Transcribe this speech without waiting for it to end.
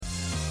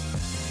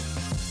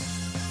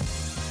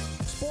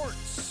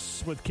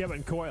Sports with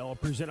Kevin Coyle,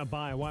 presented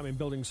by Wyman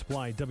Building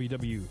Supply,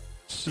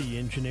 WWC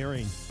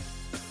Engineering.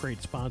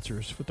 Great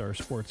sponsors with our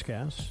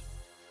sportscast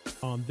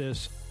on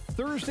this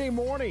Thursday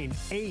morning,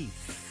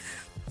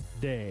 8th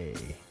day.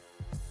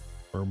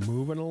 We're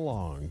moving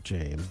along,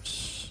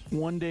 James.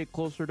 One day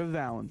closer to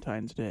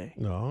Valentine's Day.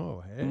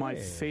 Oh, hey. My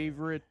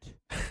favorite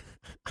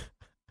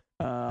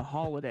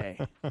holiday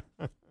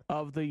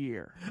of the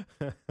year.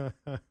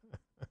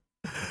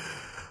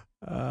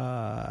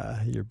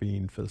 You're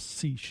being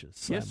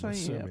facetious. Yes, I'm I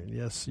assuming. am.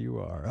 Yes, you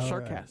are. All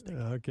Sarcastic.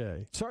 right.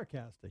 Okay.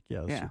 Sarcastic.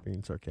 Yes, Yeah. you're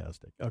being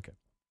sarcastic. Okay.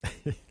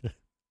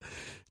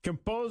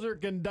 Composer,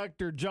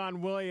 conductor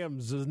John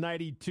Williams is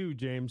 92,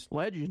 James.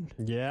 Legend.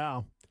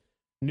 Yeah.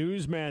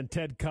 Newsman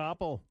Ted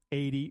Koppel,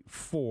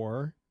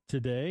 84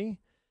 today.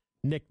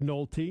 Nick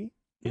Nolte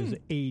is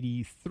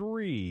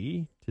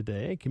 83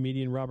 today.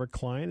 Comedian Robert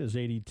Klein is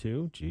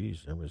 82.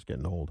 Jeez, everybody's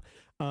getting old.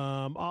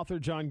 Author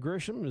John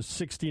Grisham is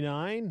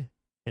 69.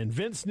 And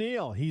Vince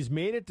Neil, he's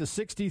made it to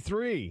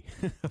 63.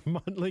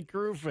 Motley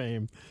Crue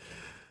fame.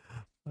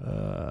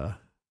 I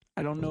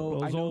don't know.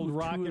 Those I know old who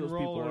rock two of and those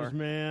people rollers, are.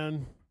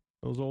 man.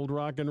 Those old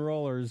rock and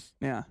rollers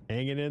Yeah.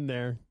 hanging in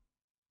there.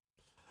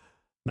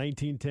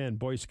 1910,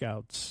 Boy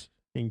Scouts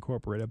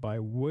Incorporated by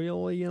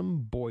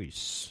William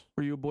Boyce.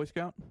 Were you a Boy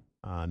Scout?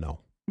 No.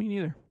 Me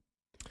neither.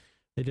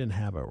 They didn't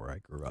have it where I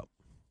grew up.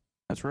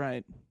 That's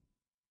right.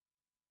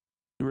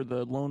 You were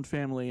the lone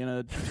family in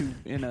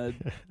a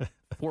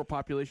four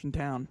population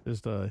town.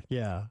 Just,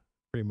 yeah,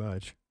 pretty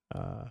much.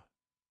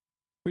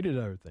 We did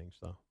other things,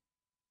 though.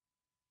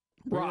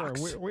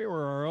 Rocks. We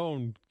were our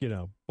own,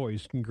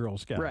 Boys and Girl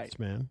Scouts, Right.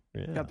 man.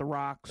 Yeah, Got the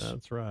rocks.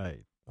 that's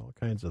right. All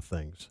kinds of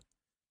things.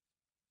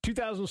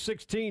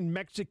 2016,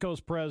 Mexico's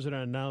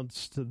president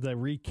announced the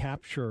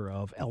recapture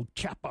of El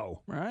Chapo.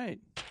 Right.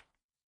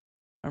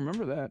 I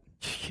remember that.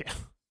 Yeah.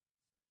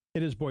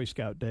 It is Boy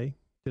Scout Day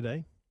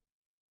today.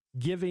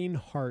 Giving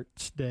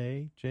Hearts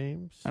Day,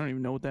 James. I don't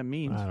even know what that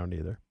means. I don't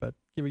either, but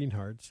Giving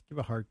Hearts. Give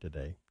a heart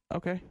today.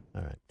 Okay.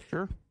 All right.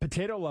 Sure.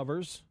 Potato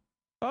lovers.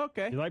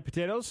 Okay. You like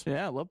potatoes?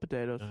 Yeah, I love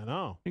potatoes. I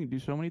know. You can do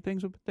so many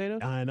things with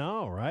potatoes. I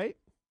know, right?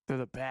 They're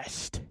the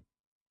best.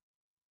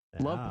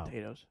 Yeah. Love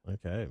potatoes.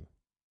 Okay.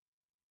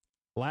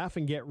 Laugh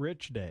and Get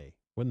Rich Day.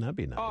 Wouldn't that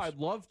be nice? Oh, I'd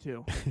love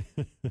to.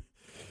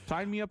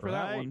 Sign me up for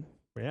that Right. one.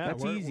 Yeah,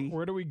 That's easy.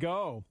 Where do we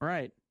go?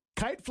 Right.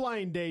 Kite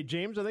flying day,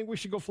 James. I think we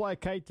should go fly a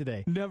kite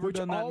today. Never Which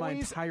done that in my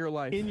always entire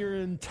life. In your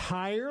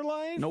entire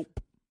life? Nope.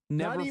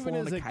 Never Not even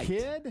flown as a kite.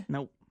 kid?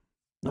 Nope.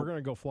 We're going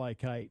to go fly a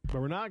kite.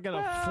 But we're not going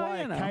to Well, fly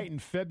you a know. kite in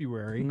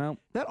February. Nope.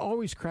 That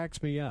always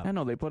cracks me up. I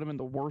know they put them in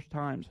the worst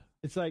times.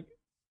 It's like,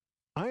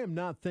 I am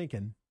not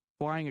thinking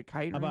Flying a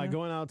kite. about right now?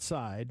 going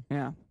outside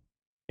Yeah.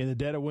 in the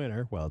dead of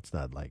winter. Well, it's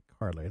not like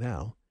hardly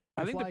now.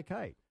 I and think fly a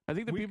kite. I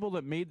think the people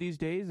that made these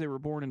days, they were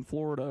born in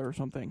Florida or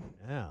something.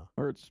 Yeah.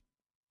 Or it's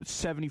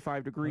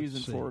 75 degrees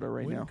Let's in see. Florida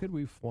right when now. could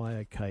we fly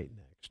a kite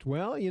next?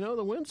 Well,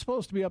 the wind's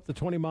supposed to be up to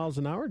 20 miles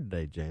an hour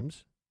today,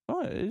 James.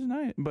 Oh, it is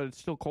nice, but it's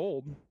still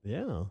cold.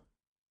 Yeah.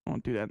 I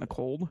won't do that in the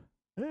cold.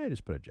 Hey,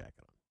 just put a jacket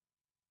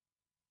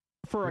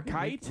on. For a We can-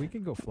 kite? We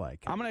can go fly a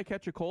kite. I'm going to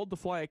catch a cold to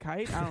fly a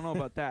kite? I don't know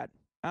about that.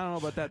 I don't know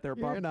about that there,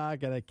 You're Bob. not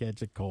going to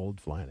catch a cold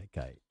flying a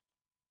kite.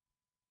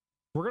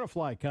 We're going to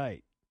fly a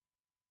kite,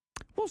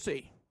 We'll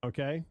see.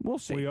 okay? We'll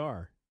see. We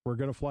are. We're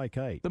going to fly a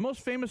kite. The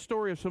most famous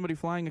story of somebody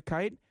flying a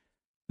kite,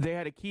 they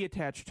had a key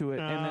attached to it,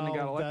 and then they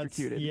got Oh, that's-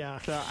 electrocuted. yeah.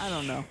 So I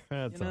don't know.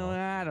 That's all.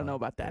 I don't know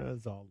about that.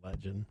 That's all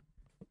legend.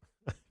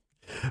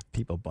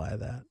 People buy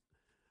that.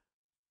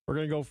 We're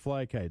going to go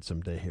fly a kite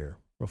someday here.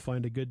 We'll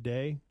find a good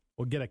day.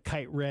 We'll get a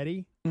kite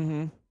ready. Mm-hmm.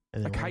 And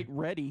then A we'll- kite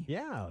ready.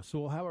 Yeah, so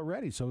we'll have it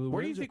ready. So the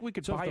Where do you winds- think we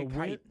could so if buy the a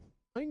kite?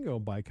 I can go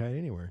buy a kite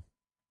anywhere.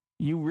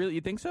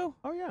 You think so?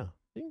 Oh, yeah.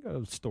 You can go to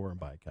the store and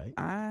buy a kite.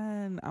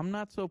 I'm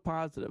not so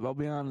positive. I'll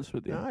be honest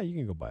with you. Nah, you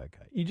can go buy a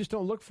kite. You just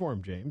don't look for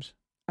them, James.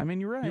 I mean,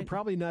 you're right. You're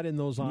probably not in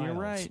those aisles. You're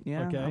right.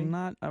 Yeah, Okay? I'm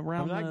not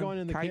around I'm not the going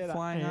in the kite kid,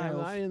 flying I'm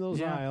aisles. not in those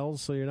Yeah.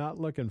 aisles, so you're not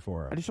looking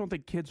for I them. just don't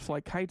think kids fly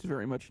kites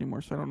very much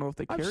anymore, so I don't know if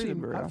they carry them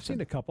very often. I've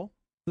seen a couple.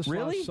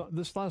 Really?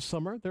 This last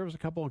summer, there was a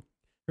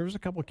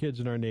couple kids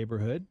in our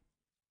neighborhood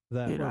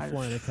that Dude, were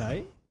flying a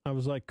kite. I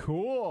was like,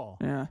 cool.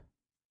 Yeah. Okay,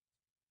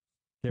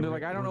 They're we're-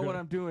 like, I don't we're know what gonna-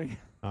 I'm doing.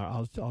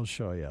 I'll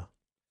show you.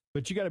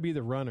 But you got to be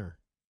the runner.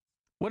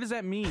 What does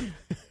that mean?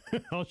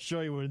 I'll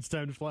show you when it's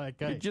time to fly a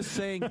You're kite. just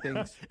saying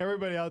things.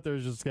 Everybody out there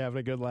is just having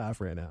a good laugh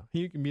right now.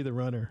 You can be the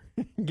runner.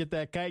 Get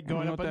that kite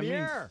going know up what in the that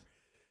means. air.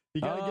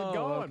 You got to Oh, get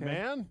going, okay.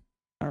 man.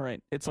 All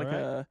right. It's like All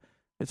right. a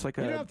You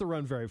don't have to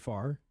run very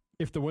far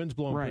if the wind's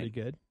blowing Right. pretty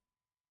good.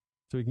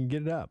 So we can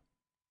get it up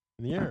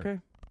in the air. Okay.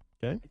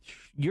 Okay.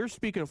 You're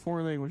speaking a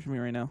foreign language to me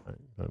right now.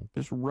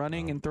 Just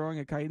running and throwing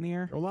a kite in the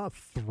air, I'm not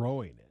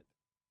throwing it.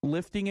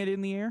 lifting it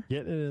in the air.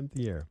 Getting it in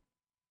the air.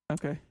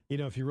 Okay.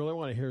 If you really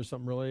want to hear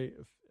something really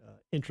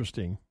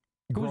interesting,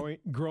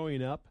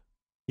 growing up,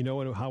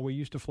 how we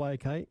used to fly a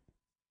kite?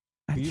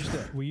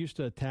 We used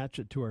to attach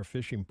it to our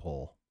fishing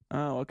pole.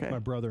 Oh, okay. My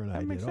brother and I That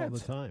did makes all the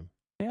sense. time.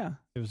 Yeah.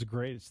 It was the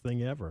greatest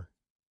thing ever.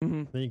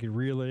 Mm-hmm. Then you could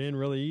reel it in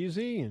really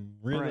easy and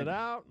reel it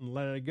out and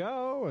let it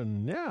go.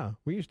 And yeah,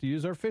 we used to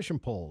use our fishing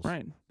poles.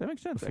 Right. That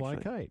makes sense, To fly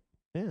actually. a kite.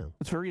 Yeah.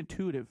 It's very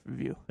intuitive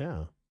of you.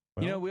 Yeah.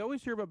 You know, we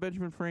always hear about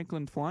Benjamin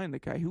Franklin flying the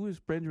kite. Who was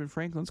Benjamin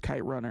Franklin's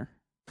kite runner?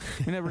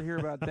 We never hear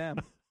about them.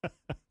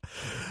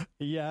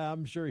 Yeah,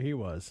 I'm sure he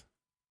was.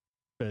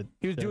 But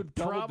He was doing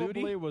double probably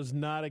duty? was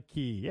not a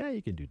key. Yeah,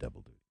 you can do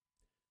double duty.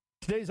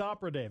 Today's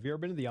opera day. Have you ever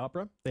been to the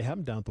opera? They have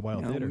them down at the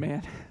Wild Theater.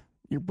 Man,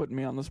 you're putting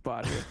me on the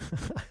spot here.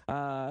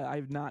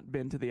 I've not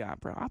been to the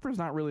opera. Opera's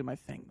not really my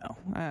thing, though.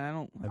 I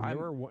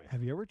don't.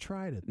 Have you ever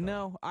tried it? Though?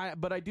 No,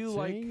 but I do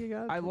See,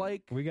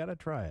 we got to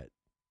try it.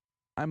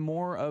 I'm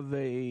more of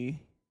a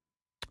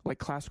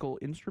classical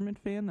instrument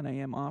fan than I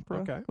am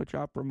opera. Okay. Which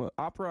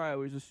opera I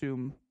always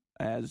assume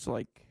as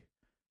like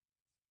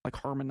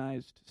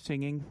harmonized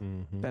singing,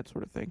 Mm-hmm. that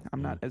sort of thing.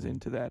 I'm not as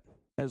into that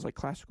as like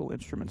classical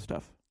instrument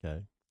stuff.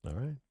 Okay. All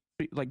right.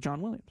 Like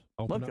John Williams.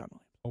 Love John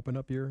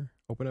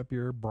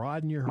Williams.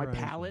 Broaden your My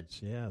horizons. palate?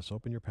 Yes,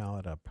 open your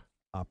palate up.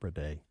 Opera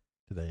day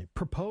today.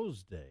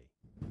 Propose day.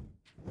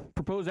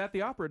 Propose at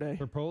the opera day.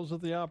 Propose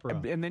at the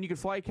opera. And then you can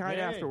fly a kite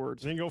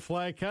afterwards. Then go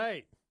fly a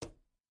kite.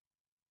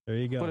 There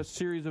you go. What a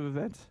series of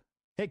events.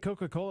 Hey,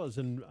 Coca-Cola's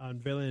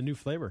unveiling a new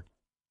flavor.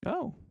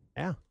 Oh.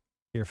 Yeah.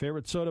 Your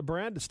favorite soda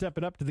brand is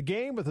stepping up to the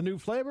game with a new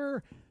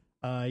flavor.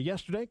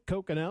 Yesterday,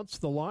 Coke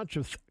announced the launch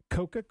of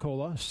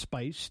Coca-Cola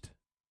Spiced,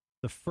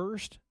 the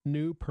first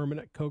new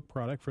permanent Coke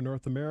product for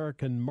North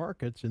American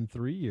markets in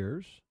 3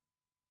 years.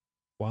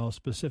 While a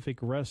specific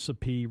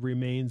recipe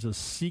remains a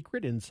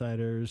secret,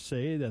 insiders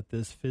say that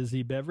this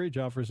fizzy beverage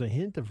offers a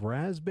hint of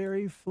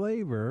raspberry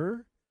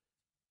flavor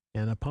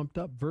and a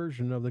pumped-up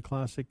version of the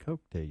classic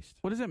Coke taste.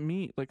 What does that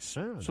mean?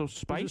 So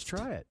spiced? We'll just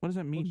try it. What does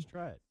that mean? We'll just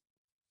try it.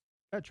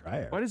 Gotta try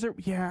it. What is it?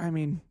 Yeah, I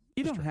mean,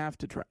 you don't have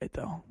to try it,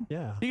 though.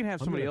 Yeah. You can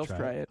have somebody else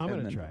try it. I'm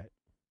going to try it.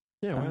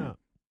 Yeah, why not?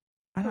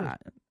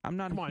 I'm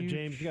not Come on, huge...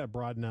 James. You got to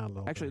broaden out a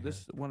little Actually, bit.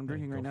 what I'm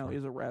drinking right now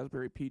is a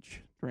raspberry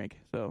peach drink.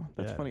 So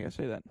that's funny I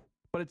say that.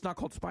 But it's not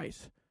called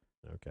Spice.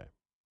 Okay.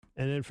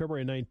 And then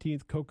February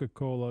 19th,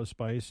 Coca-Cola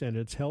Spice and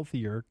its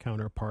healthier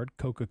counterpart,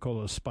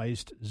 Coca-Cola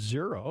Spiced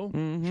Zero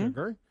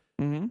sugar,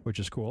 which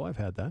is cool. I've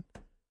had that.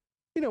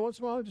 You know, once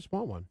in a while, I just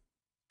want one.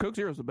 Coke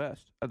Zero's the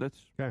best. That's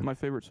my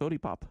favorite soda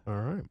pop. All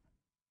right.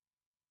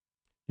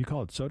 You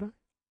call it soda?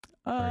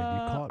 Or do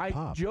you call it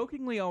pop? I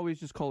jokingly always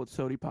just call it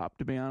sody pop,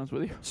 to be honest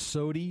with you.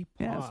 Sody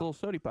pop. Yeah, it's a little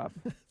sody pop.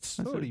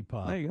 Sody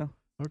pop. There you go.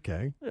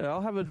 Okay. Yeah,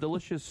 I'll have a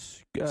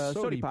delicious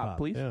sody pop,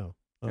 please. Yeah.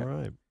 All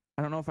right.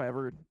 I don't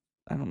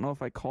know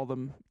if I call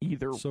them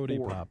either Sody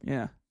or. pop.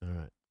 Yeah. All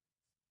right.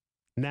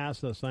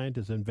 NASA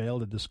scientists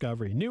unveiled a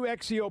discovery. New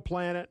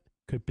exoplanet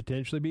could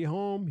potentially be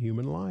home,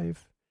 human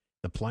life.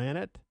 The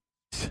planet,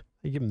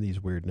 they give them these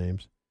weird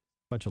names,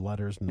 bunch of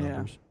letters and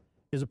numbers,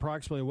 is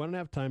approximately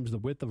 1.5 times the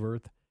width of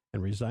Earth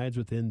and resides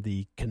within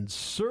the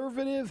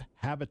conservative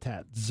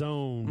habitat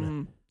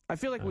zone. I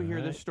feel like we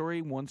hear this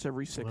story once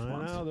every 6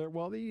 months.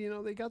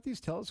 They got these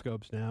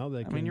telescopes now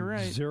that can you're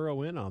right.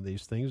 zero in on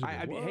these things.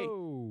 Hey,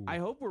 I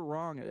hope we're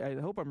wrong. I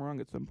hope I'm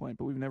wrong at some point,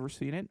 but we've never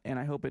seen it, and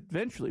I hope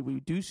eventually we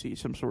do see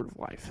some sort of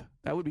life.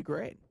 That would be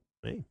great.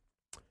 Hey,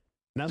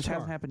 NASCAR. This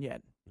hasn't happened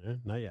yet. Yeah,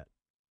 not yet.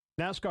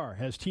 NASCAR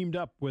has teamed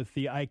up with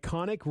the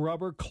iconic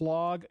rubber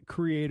clog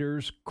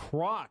creators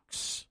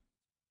Crocs.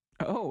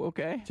 Oh,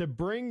 okay. To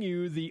bring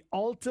you the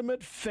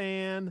ultimate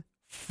fan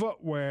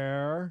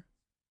footwear.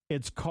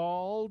 It's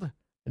called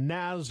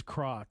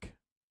NASCroc.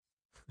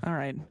 All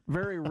right.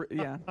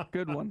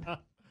 Good one.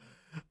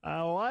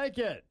 I like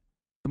it.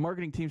 The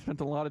marketing team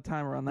spent a lot of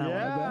time around that one, I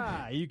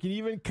bet. Yeah, you can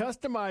even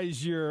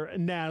customize your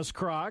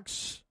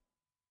NASCrocs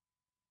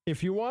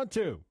if you want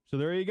to. So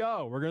there you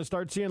go. We're going to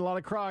start seeing a lot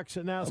of Crocs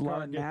at NASCAR. A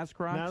lot of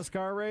NASCrocs?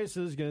 NASCAR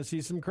races. Going to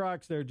see some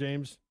Crocs there,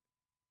 James.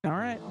 All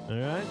right. All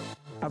right.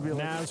 I'll be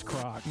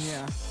NASCrocs.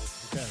 Yeah.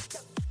 Okay.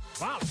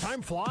 Wow,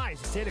 time flies.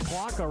 It's 8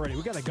 o'clock already.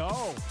 We got to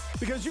go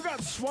because you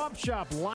got Swap Shop